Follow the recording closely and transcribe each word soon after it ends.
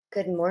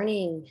Good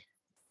morning.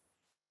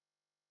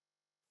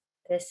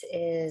 This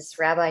is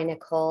Rabbi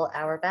Nicole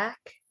Auerbach,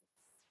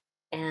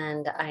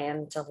 and I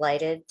am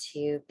delighted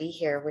to be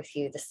here with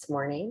you this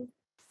morning.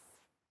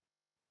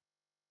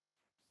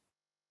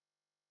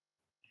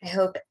 I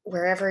hope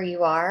wherever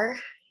you are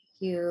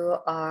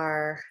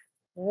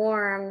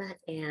warm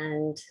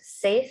and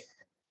safe.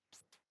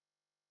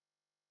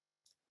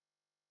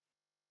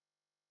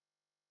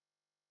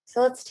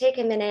 So let's take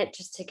a minute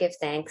just to give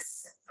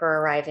thanks for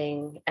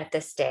arriving at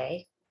this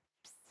day.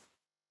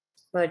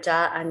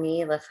 Moda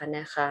ani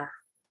lefanecha.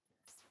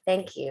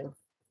 Thank you,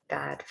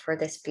 God, for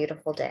this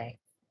beautiful day.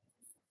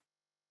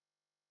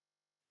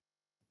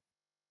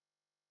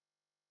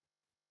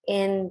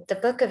 In the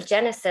book of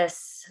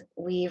Genesis,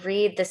 we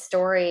read the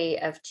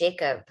story of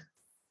Jacob,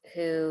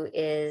 who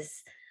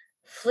is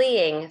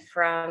fleeing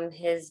from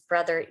his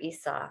brother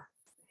Esau,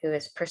 who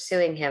is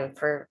pursuing him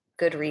for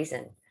good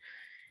reason.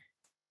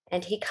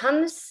 And he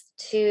comes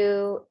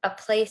to a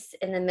place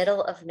in the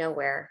middle of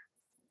nowhere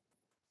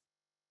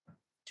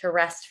to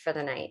rest for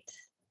the night.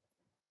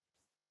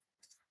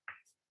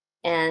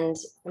 And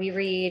we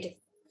read,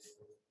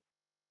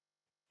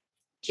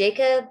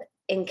 Jacob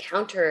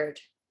encountered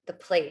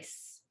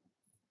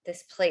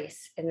this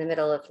place in the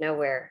middle of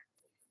nowhere.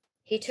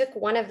 He took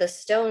one of the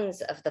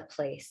stones of the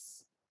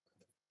place.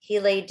 He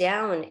lay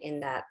down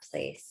in that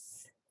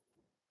place.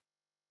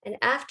 And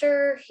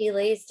after he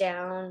lays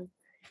down,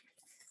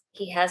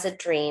 he has a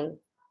dream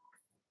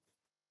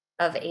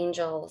of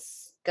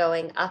angels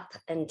going up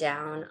and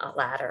down a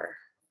ladder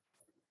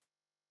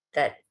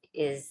that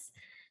is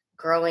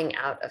growing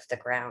out of the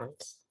ground.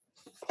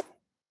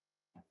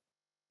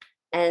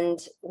 And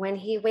when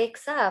he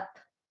wakes up,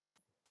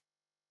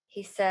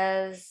 he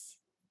says,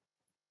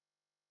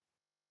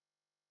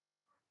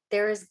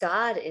 there is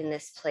God in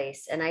this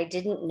place, and I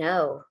didn't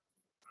know.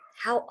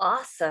 How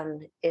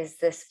awesome is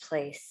this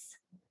place?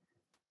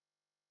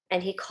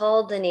 And he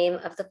called the name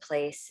of the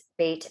place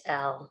Beit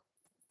El,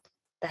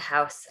 the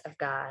house of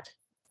God.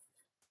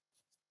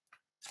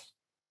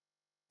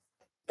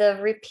 The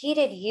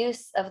repeated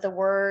use of the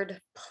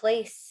word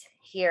place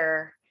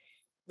here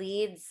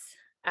leads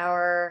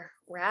our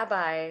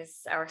rabbis,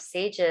 our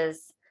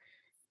sages,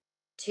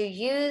 to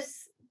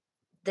use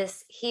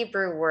this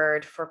Hebrew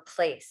word for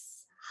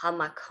place,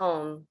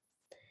 hamakom,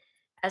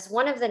 as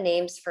one of the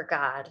names for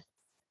God.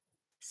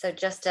 So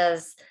just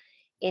as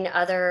in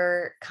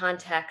other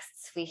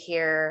contexts we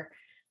hear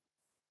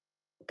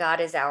God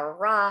is our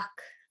rock,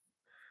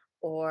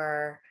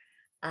 or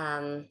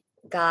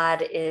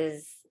God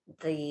is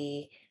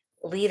the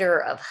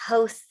leader of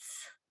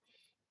hosts,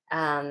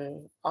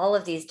 all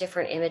of these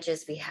different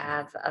images we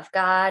have of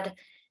God,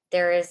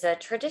 there is a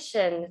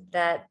tradition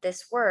that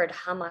this word,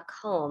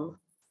 hamakom,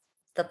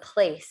 the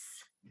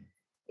place,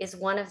 is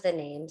one of the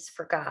names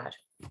for God.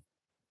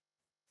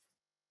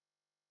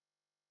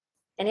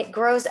 And it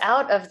grows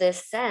out of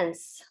this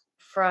sense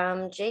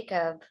from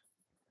Jacob.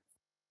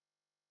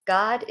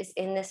 God is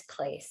in this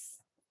place,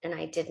 and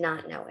I did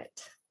not know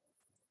it.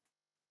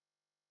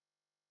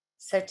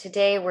 So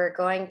today we're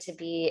going to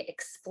be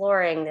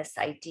exploring this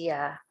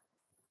idea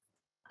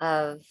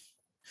of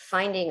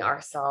finding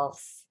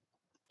ourselves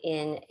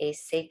in a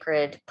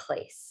sacred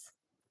place.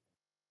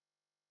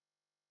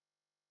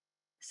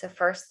 So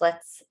first,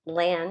 let's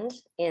land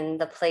in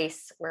the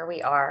place where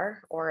we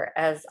are, or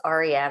as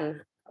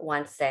REM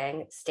once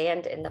sang,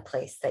 stand in the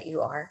place that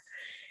you are.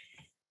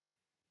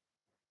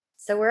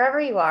 So wherever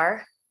you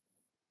are,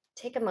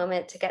 take a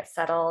moment to get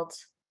settled.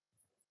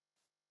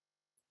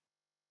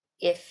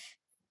 If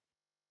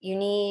you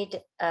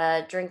need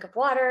a drink of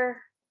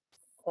water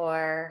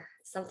or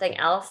something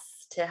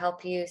else to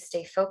help you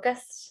stay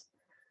focused,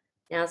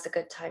 now's a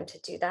good time to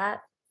do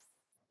that.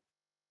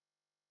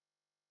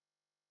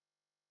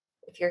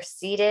 If you're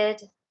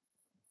seated,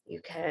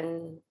 you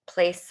can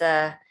place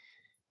a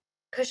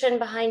cushion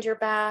behind your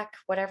back,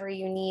 whatever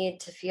you need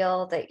to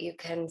feel that you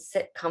can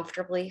sit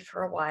comfortably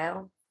for a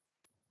while.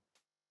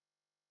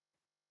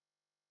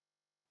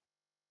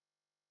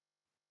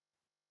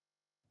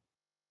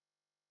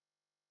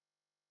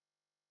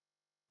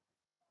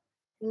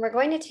 And we're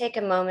going to take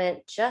a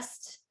moment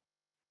just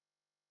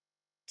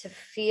to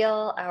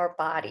feel our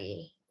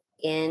body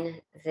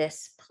in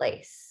this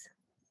place.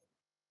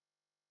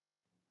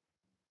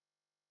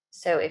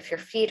 So if your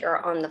feet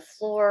are on the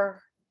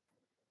floor,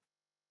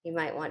 you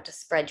might want to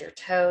spread your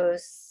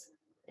toes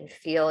and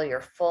feel your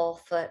full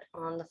foot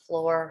on the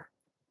floor,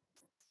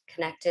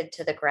 connected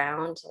to the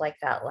ground like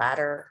that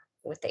ladder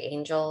with the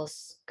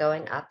angels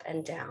going up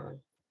and down.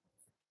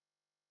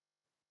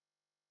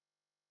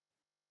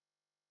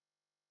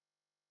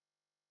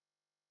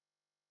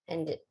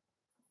 And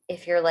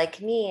if you're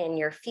like me and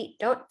your feet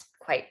don't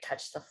quite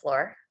touch the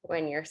floor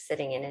when you're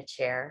sitting in a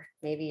chair,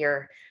 maybe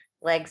your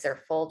legs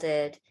are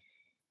folded,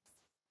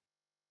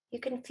 you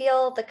can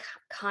feel the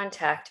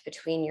contact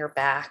between your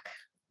back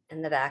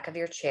and the back of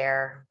your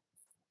chair,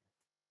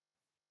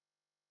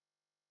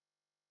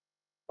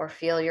 or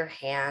feel your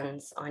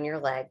hands on your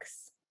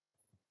legs.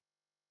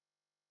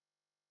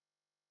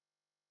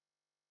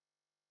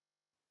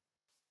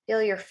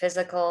 Feel your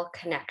physical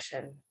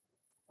connection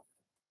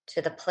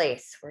to the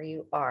place where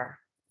you are.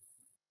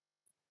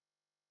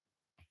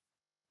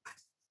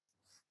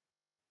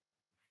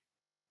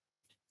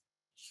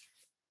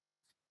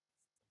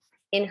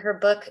 In her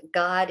book,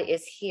 God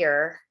is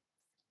Here,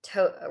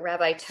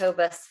 Rabbi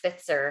Toba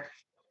Spitzer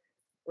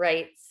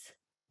writes,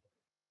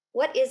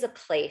 "What is a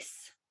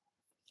place?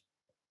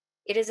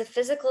 It is a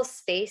physical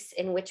space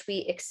in which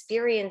we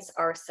experience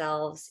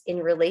ourselves in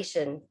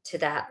relation to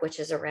that which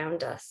is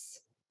around us.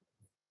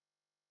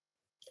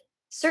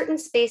 Certain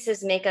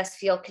spaces make us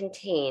feel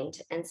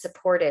contained and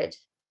supported.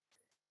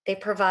 They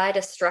provide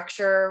a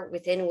structure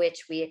within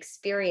which we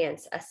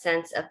experience a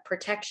sense of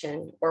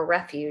protection or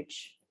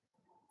refuge.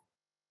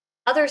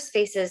 Other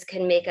spaces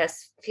can make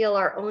us feel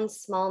our own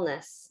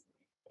smallness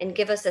and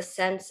give us a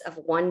sense of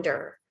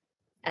wonder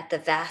at the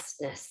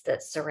vastness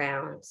that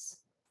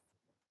surrounds.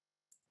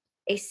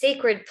 A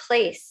sacred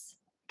place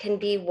can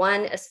be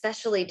one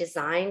especially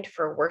designed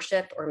for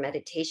worship or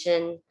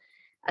meditation,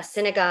 a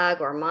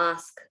synagogue or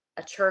mosque,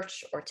 a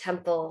church or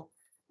temple,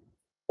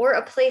 or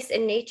a place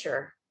in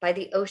nature by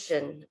the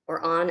ocean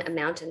or on a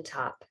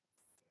mountaintop.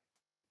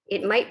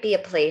 It might be a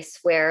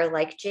place where,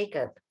 like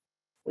Jacob,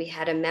 we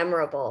had a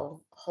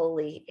memorable,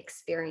 holy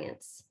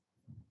experience."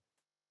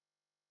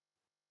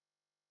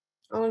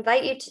 I'll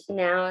invite you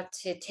now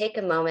to take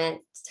a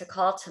moment to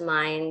call to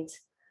mind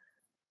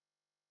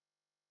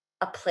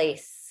a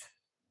place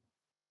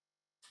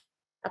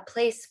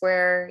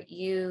where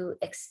you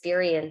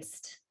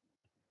experienced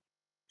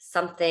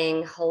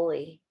something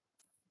holy,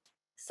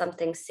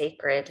 something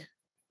sacred,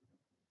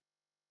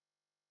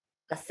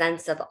 a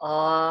sense of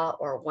awe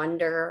or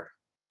wonder,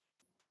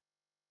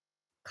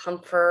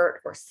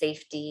 comfort or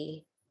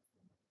safety,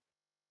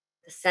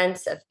 the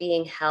sense of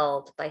being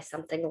held by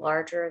something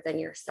larger than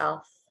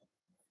yourself,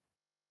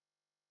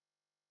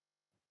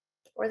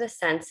 or the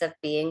sense of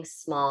being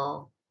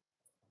small.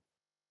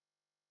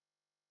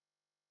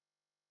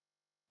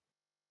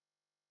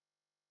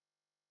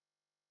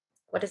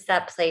 What does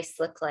that place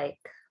look like?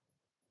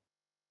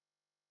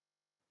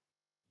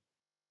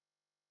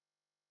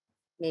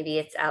 Maybe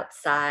it's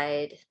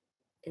outside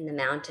in the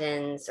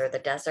mountains or the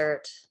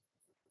desert.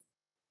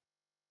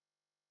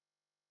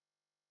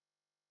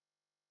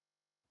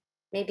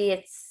 Maybe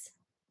it's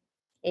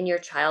in your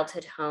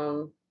childhood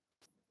home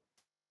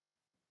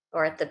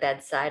or at the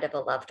bedside of a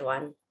loved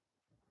one.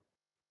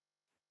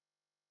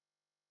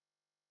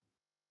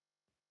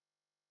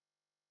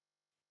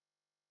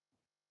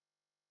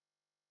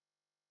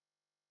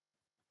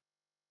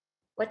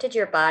 What did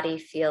your body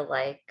feel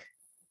like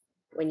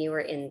when you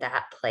were in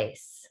that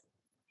place?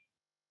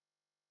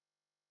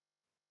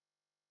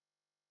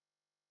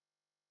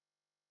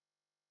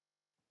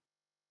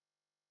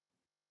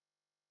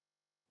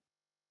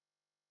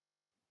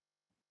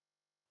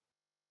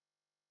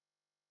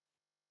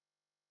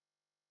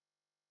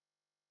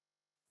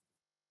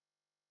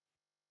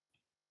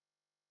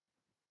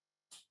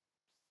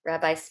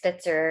 Rabbi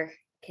Spitzer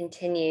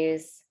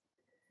continues,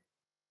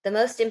 "The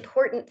most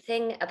important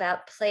thing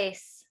about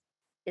place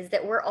is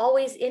that we're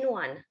always in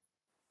one.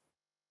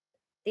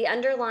 The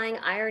underlying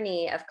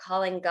irony of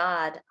calling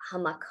God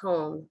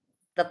Hamakom,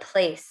 the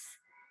place,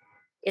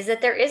 is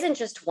that there isn't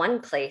just one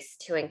place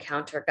to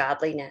encounter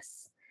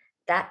godliness.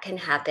 That can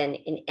happen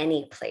in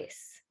any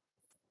place.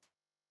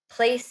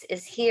 Place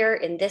is here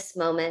in this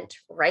moment,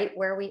 right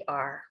where we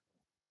are.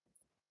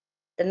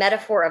 The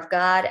metaphor of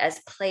God as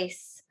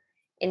place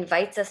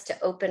invites us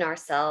to open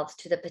ourselves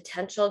to the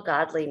potential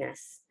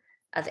godliness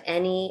of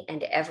any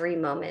and every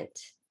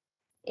moment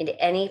in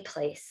any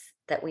place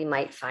that we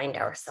might find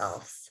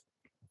ourselves."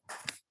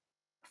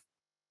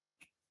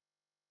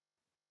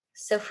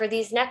 So, for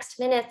these next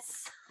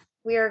minutes,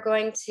 we are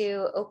going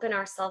to open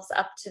ourselves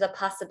up to the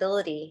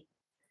possibility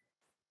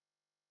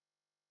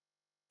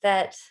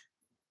that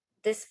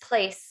this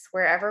place,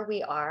 wherever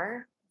we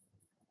are,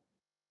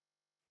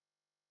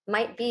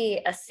 might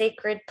be a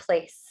sacred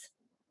place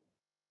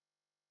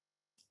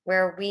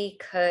where we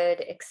could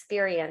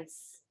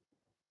experience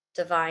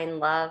divine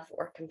love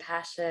or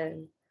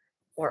compassion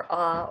or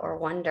awe or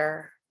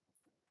wonder.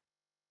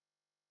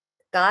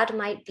 God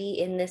might be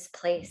in this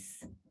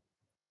place,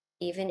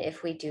 even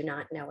if we do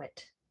not know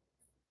it.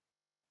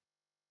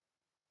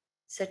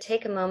 So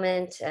take a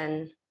moment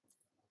and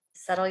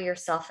settle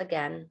yourself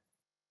again.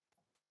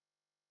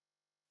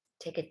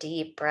 Take a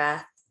deep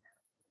breath.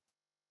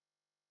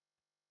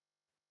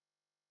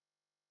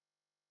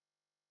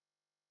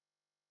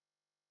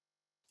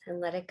 And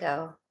let it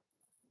go.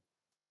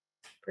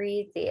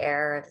 Breathe the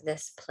air of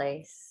this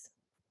place.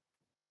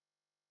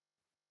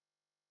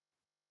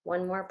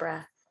 One more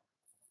breath.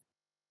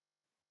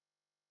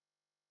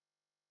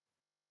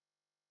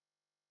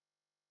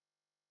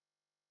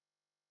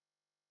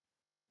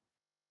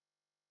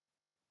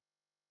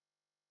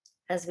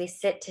 As we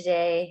sit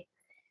today,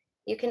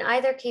 you can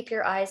either keep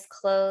your eyes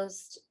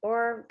closed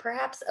or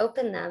perhaps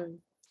open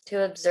them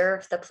to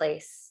observe the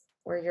place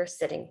where you're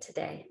sitting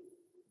today.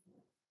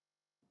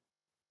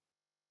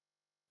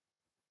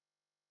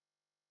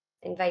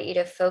 I invite you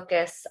to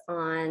focus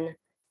on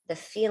the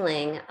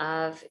feeling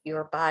of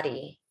your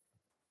body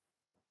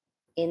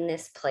in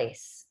this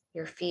place,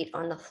 your feet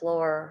on the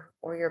floor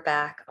or your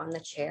back on the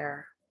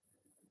chair,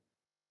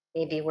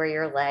 maybe where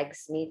your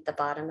legs meet the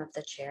bottom of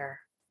the chair.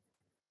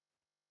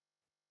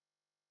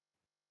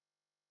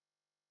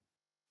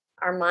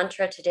 Our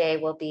mantra today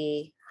will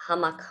be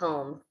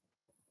Hamakom,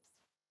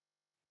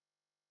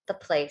 the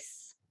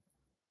place.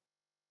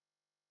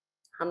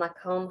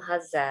 Hamakom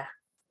Hazeh,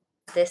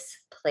 this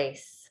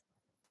place.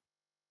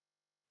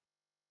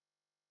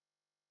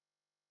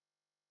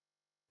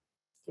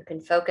 You can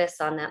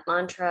focus on that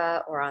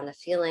mantra or on the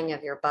feeling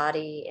of your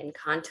body in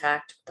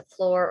contact with the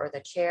floor or the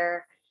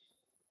chair.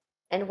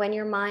 And when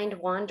your mind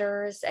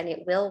wanders, and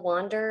it will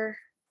wander,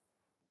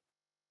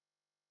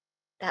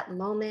 that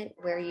moment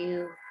where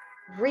you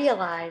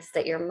realize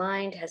that your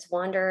mind has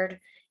wandered,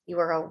 you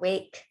are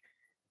awake,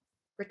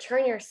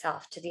 return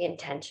yourself to the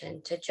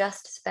intention to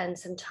just spend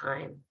some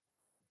time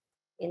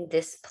in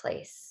this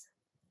place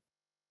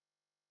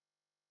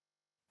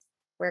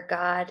where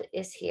God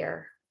is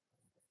here,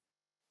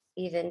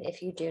 even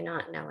if you do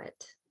not know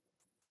it.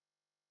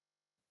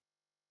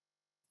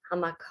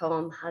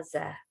 Hamakom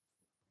Hazeh,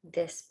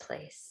 this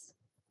place.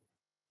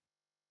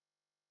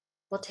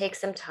 We'll take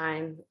some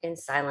time in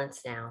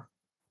silence now.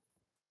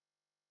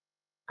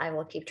 I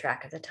will keep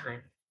track of the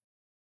time.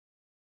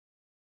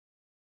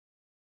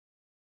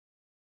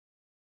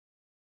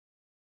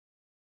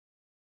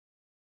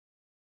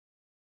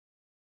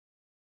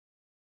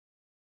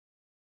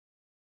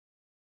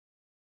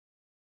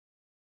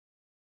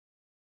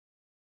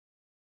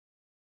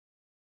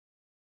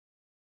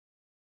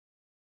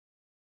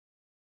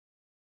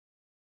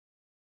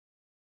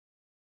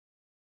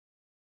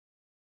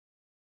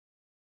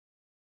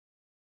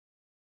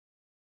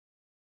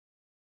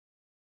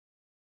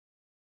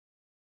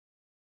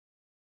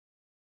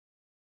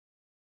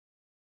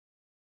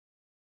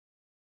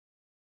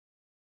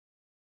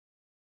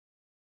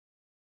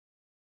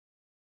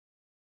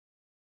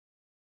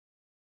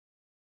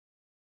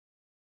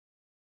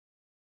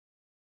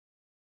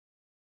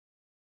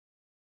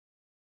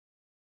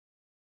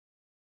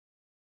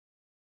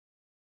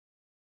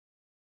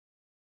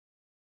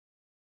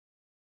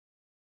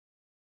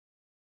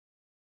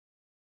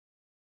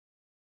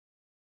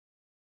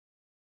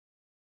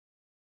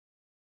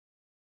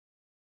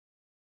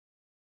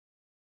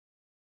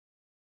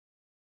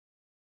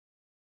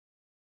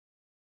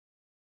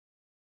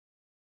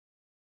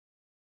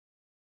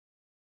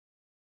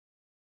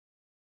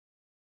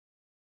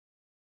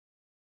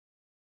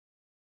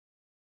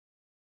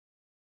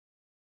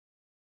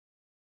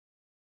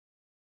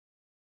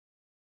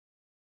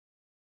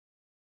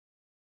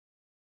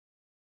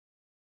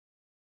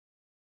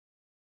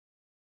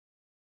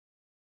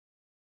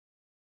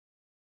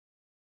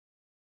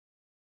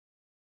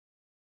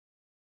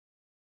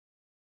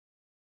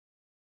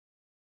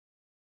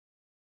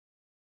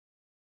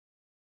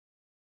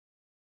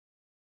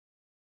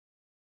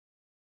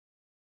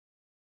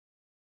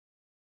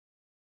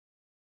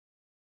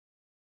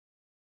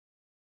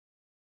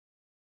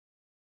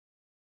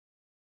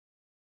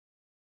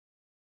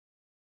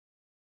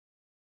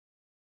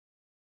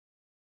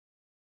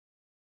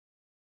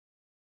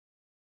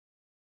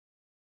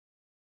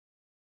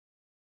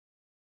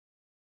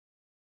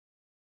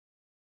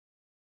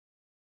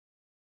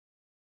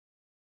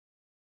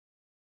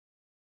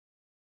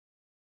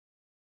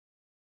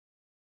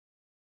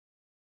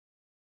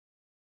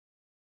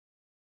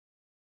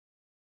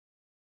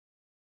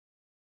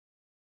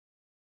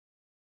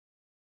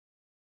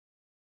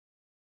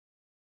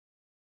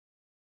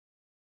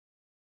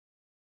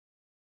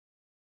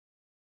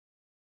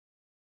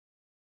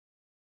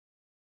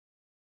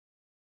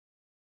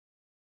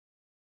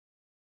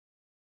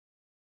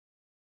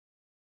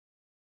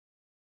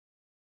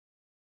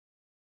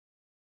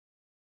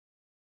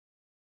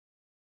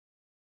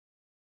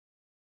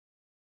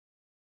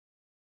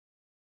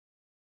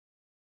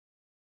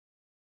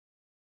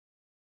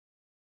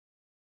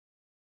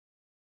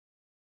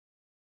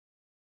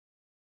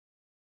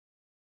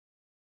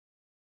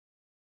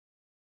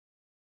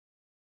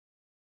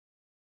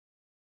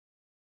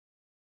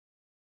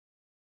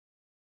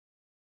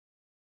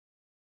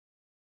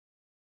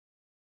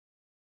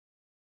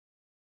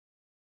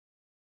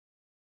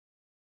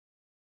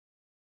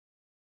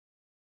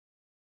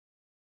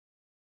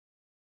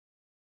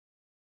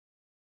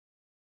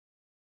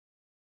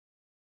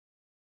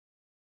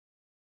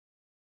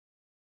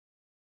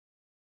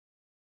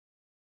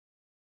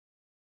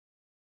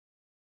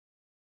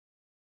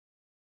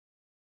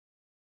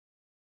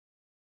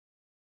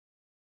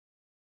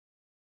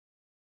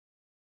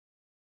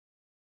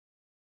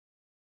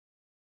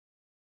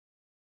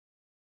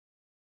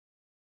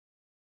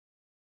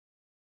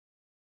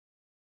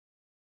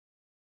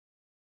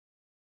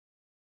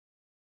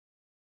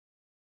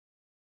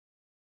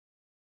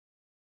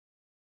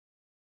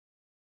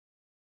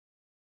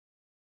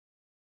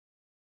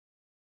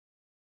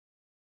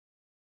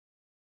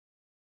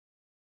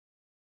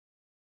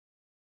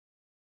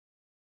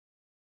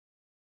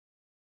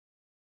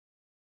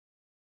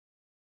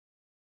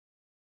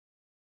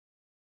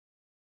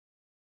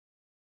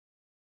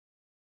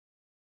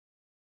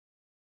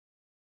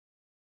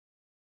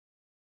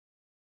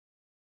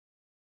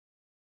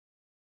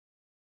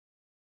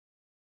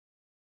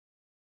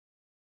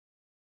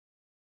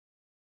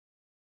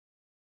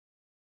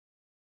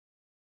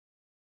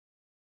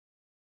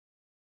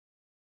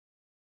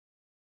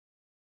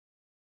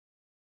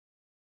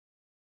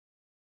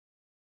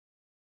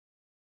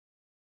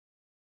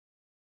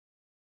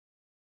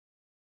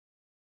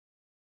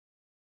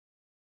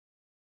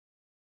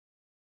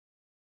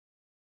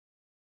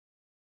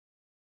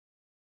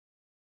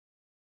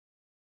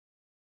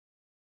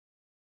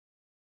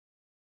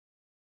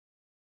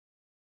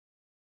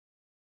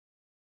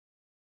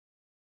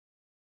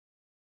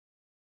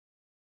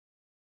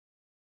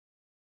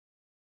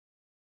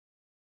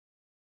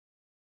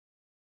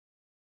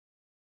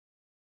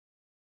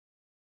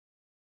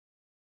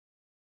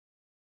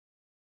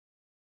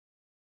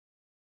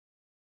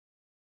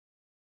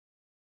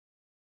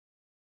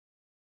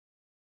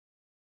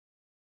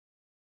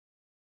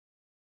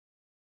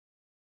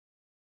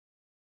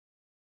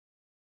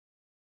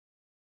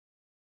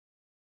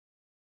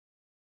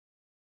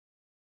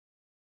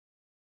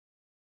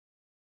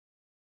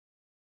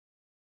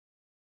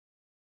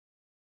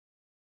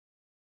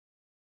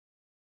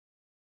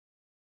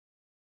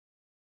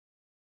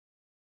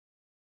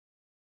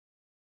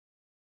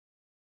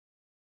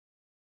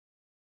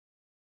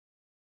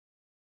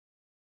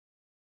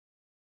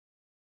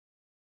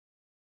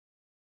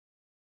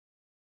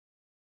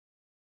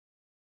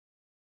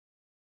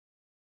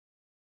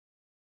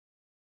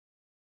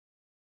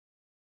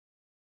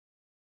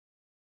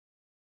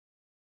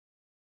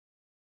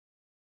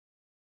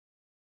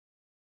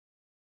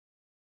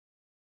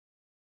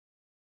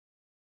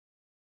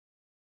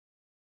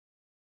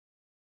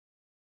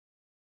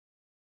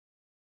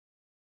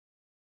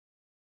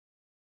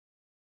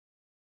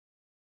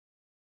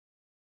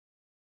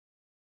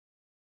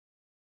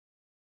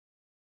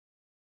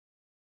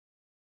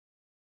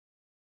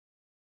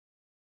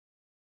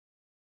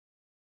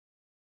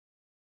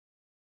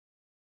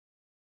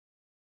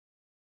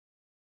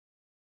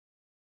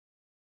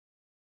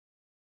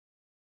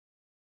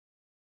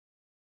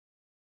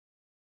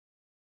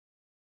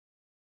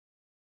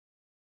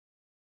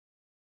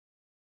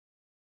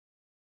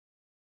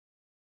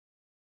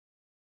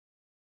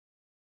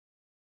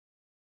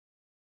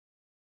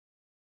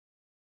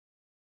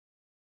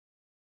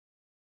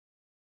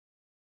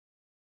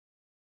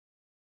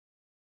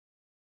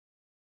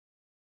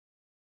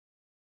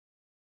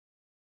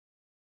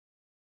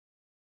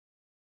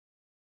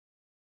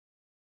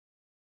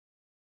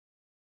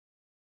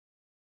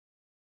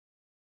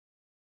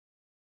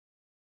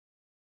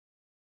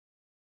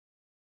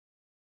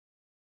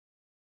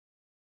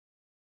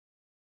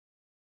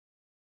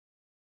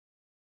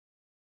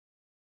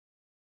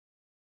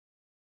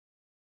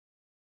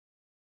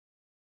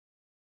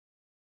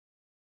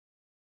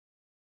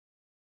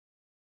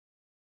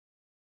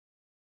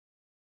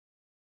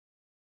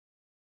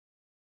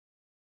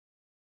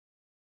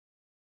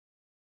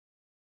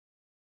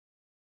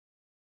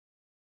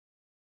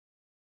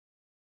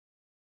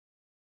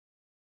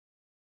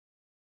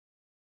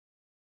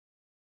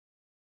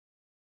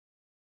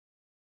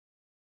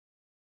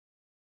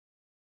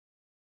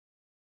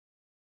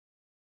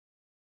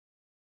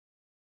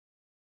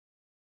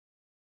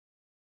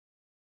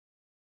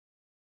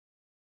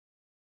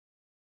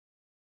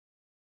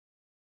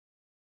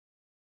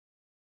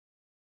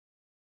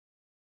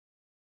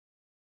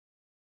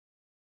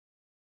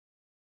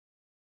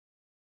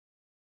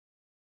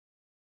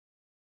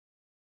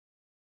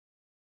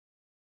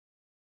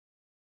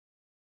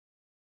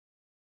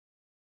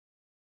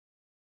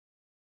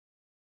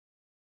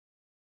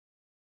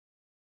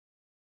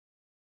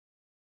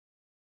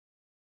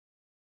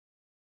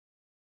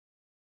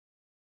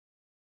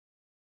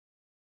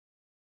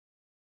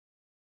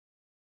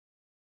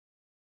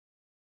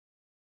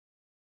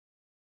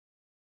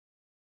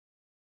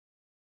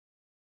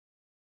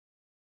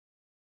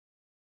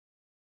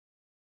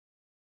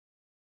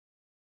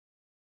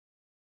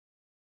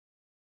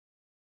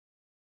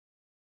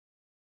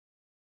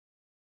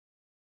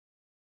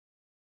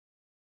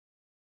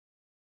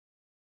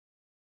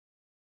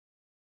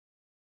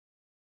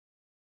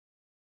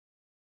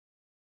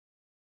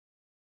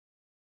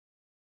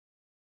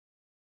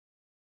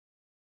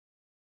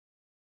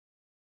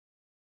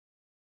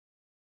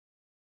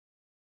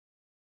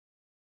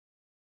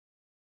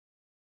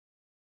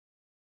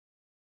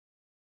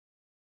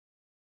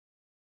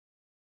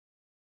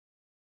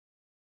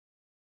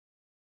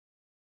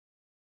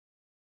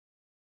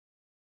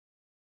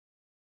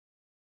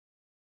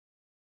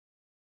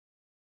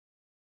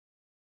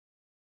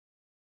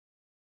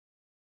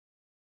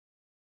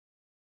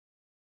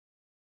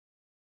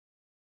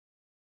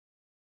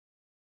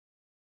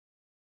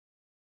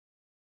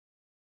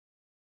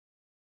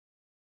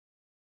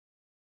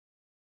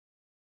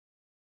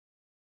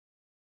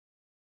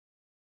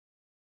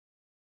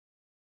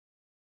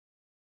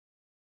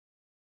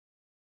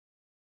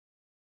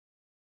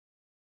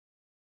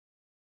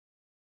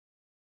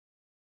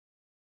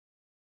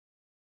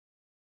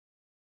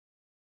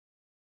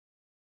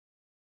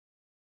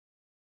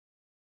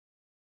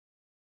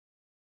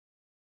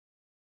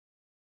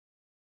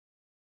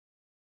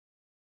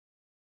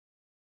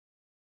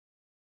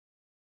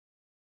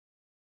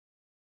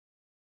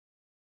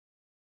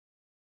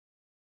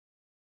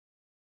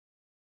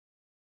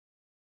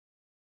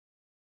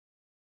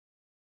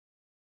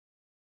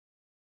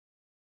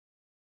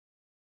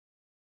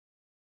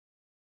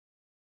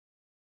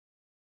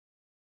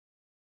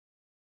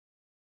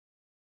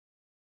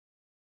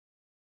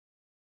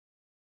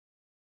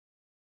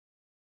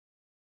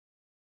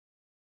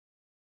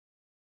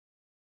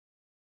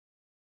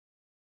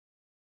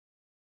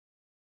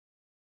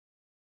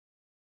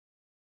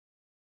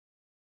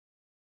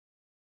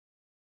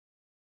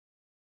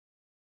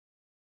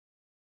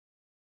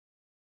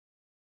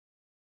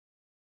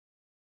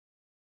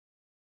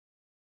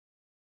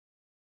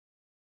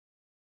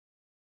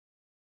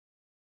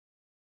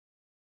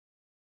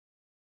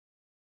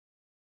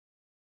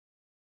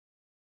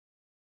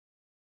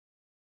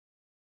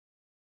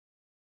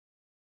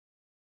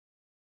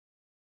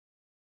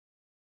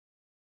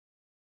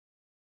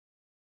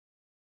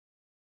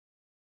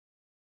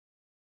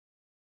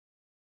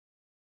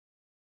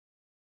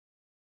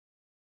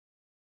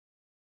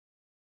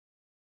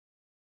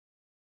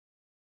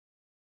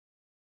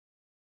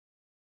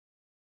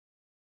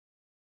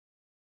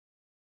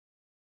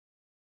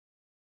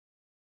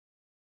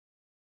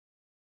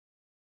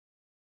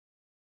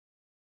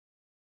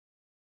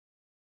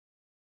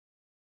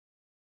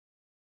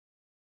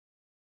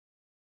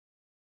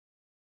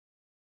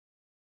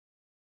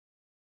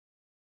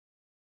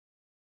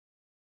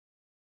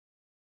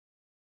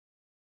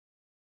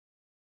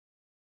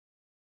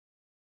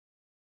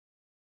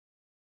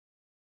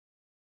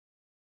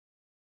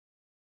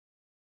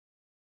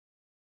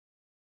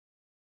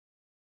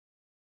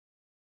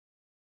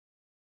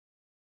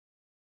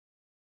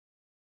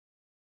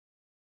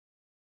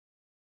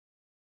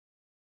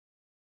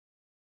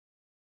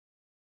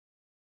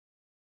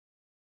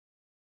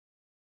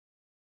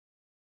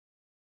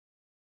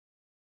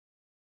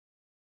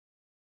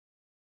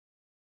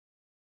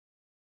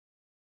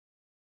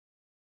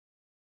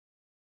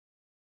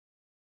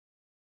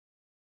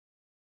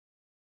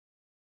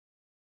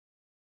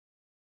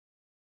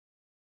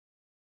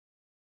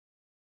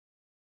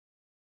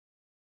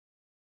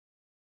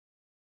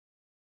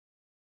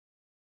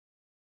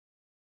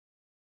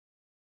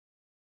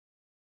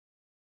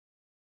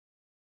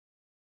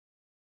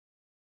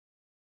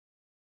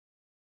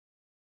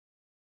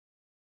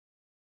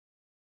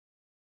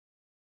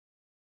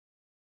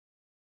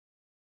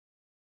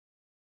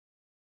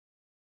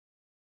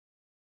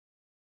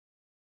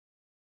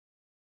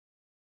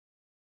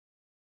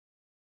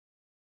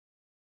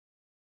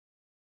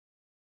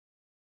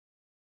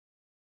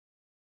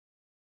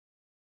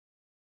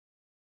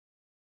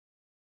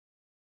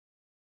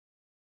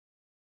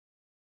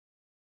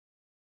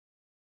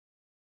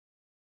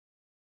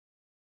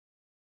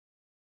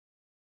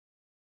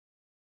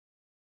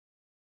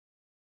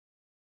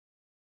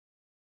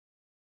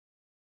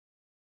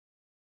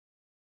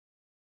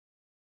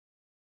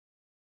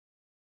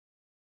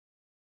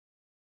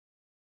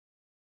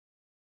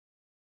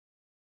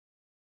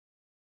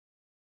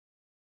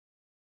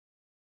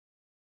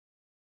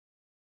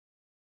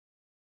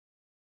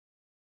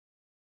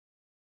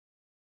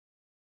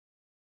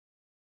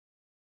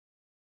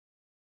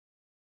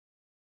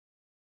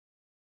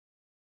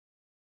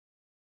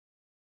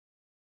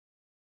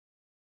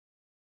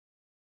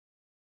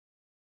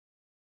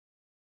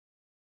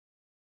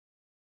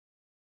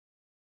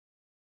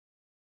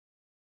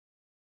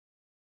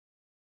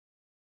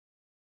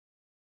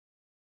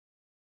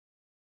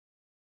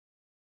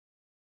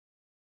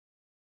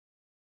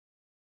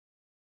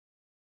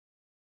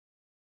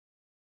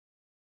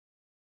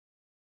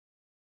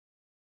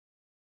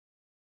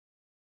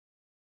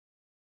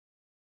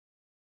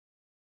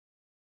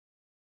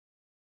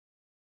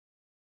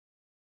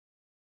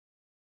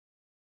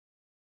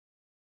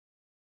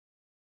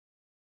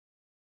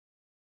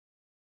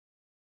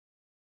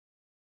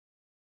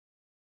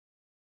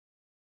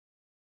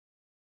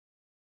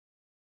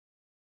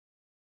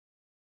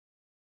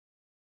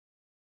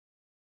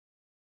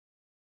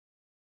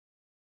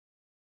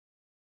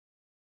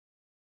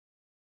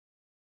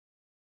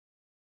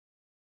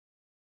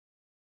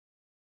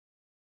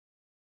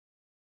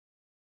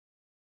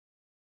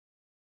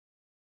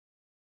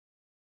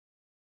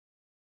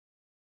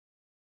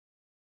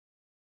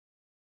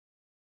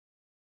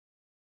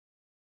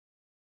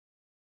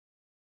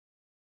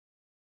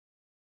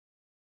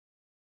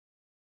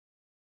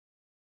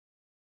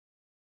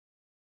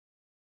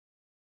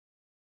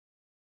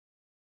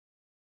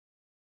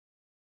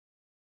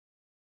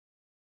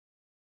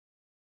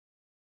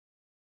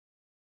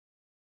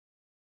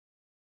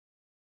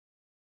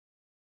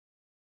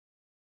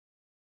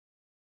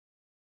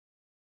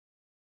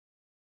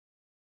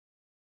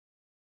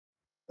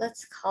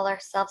 Let's call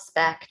ourselves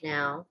back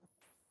now.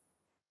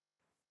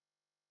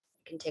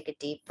 You can take a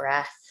deep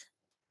breath.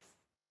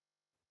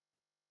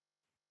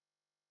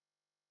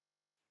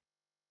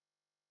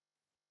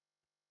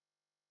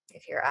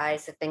 If your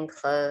eyes have been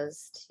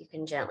closed, you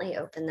can gently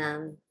open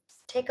them.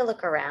 Take a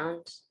look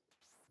around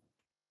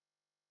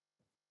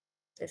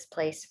this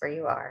place where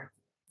you are.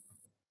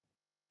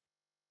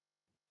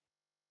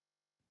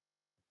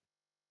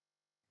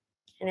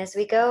 And as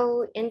we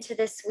go into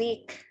this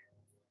week,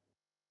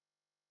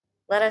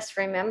 let us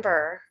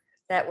remember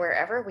that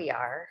wherever we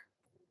are,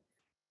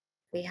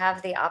 we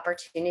have the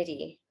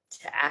opportunity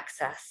to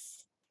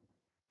access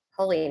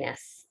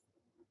holiness,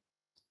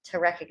 to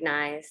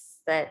recognize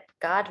that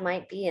God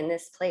might be in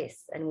this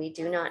place and we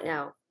do not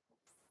know.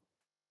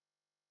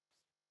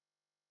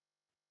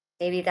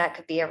 Maybe that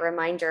could be a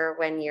reminder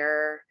when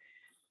you're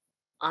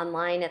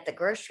online at the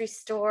grocery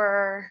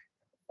store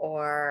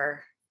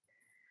or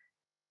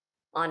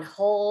on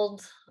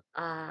hold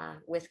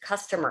with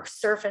customer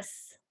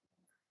service,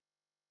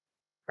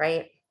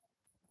 right?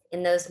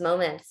 In those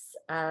moments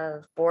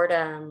of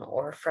boredom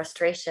or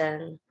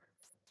frustration,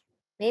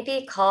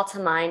 maybe call to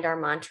mind our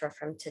mantra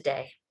from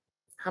today,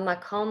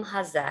 Hamakom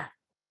Hazeh,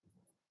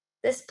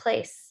 this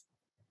place.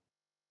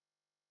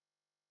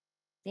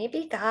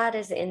 Maybe God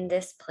is in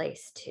this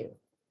place too.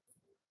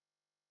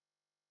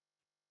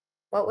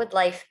 What would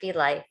life be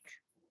like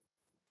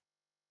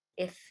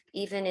if,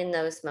 even in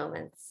those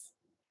moments,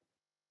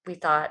 we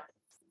thought,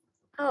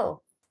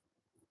 oh,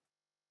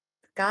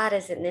 God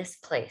is in this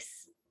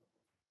place,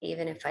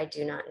 even if I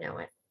do not know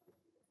it?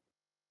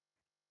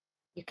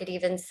 You could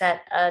even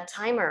set a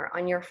timer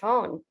on your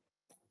phone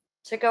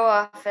to go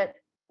off at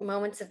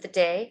moments of the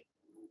day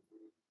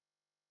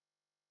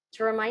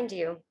to remind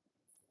you,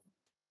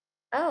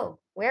 oh,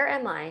 where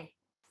am I?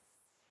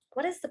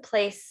 What is the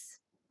place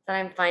that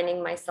I'm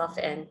finding myself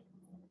in?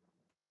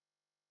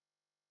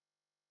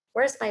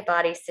 Where's my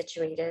body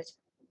situated?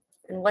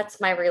 And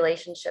what's my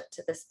relationship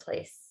to this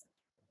place?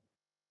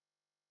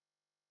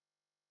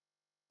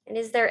 And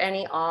is there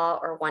any awe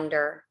or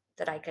wonder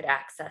that I could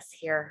access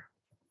here?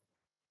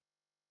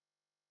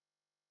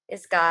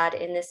 Is God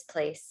in this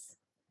place,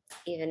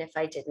 even if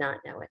I did not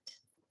know it?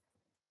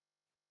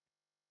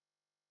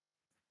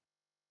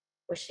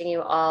 Wishing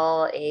you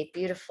all a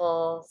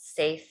beautiful,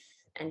 safe,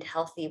 and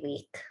healthy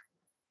week.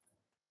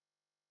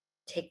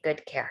 Take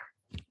good care.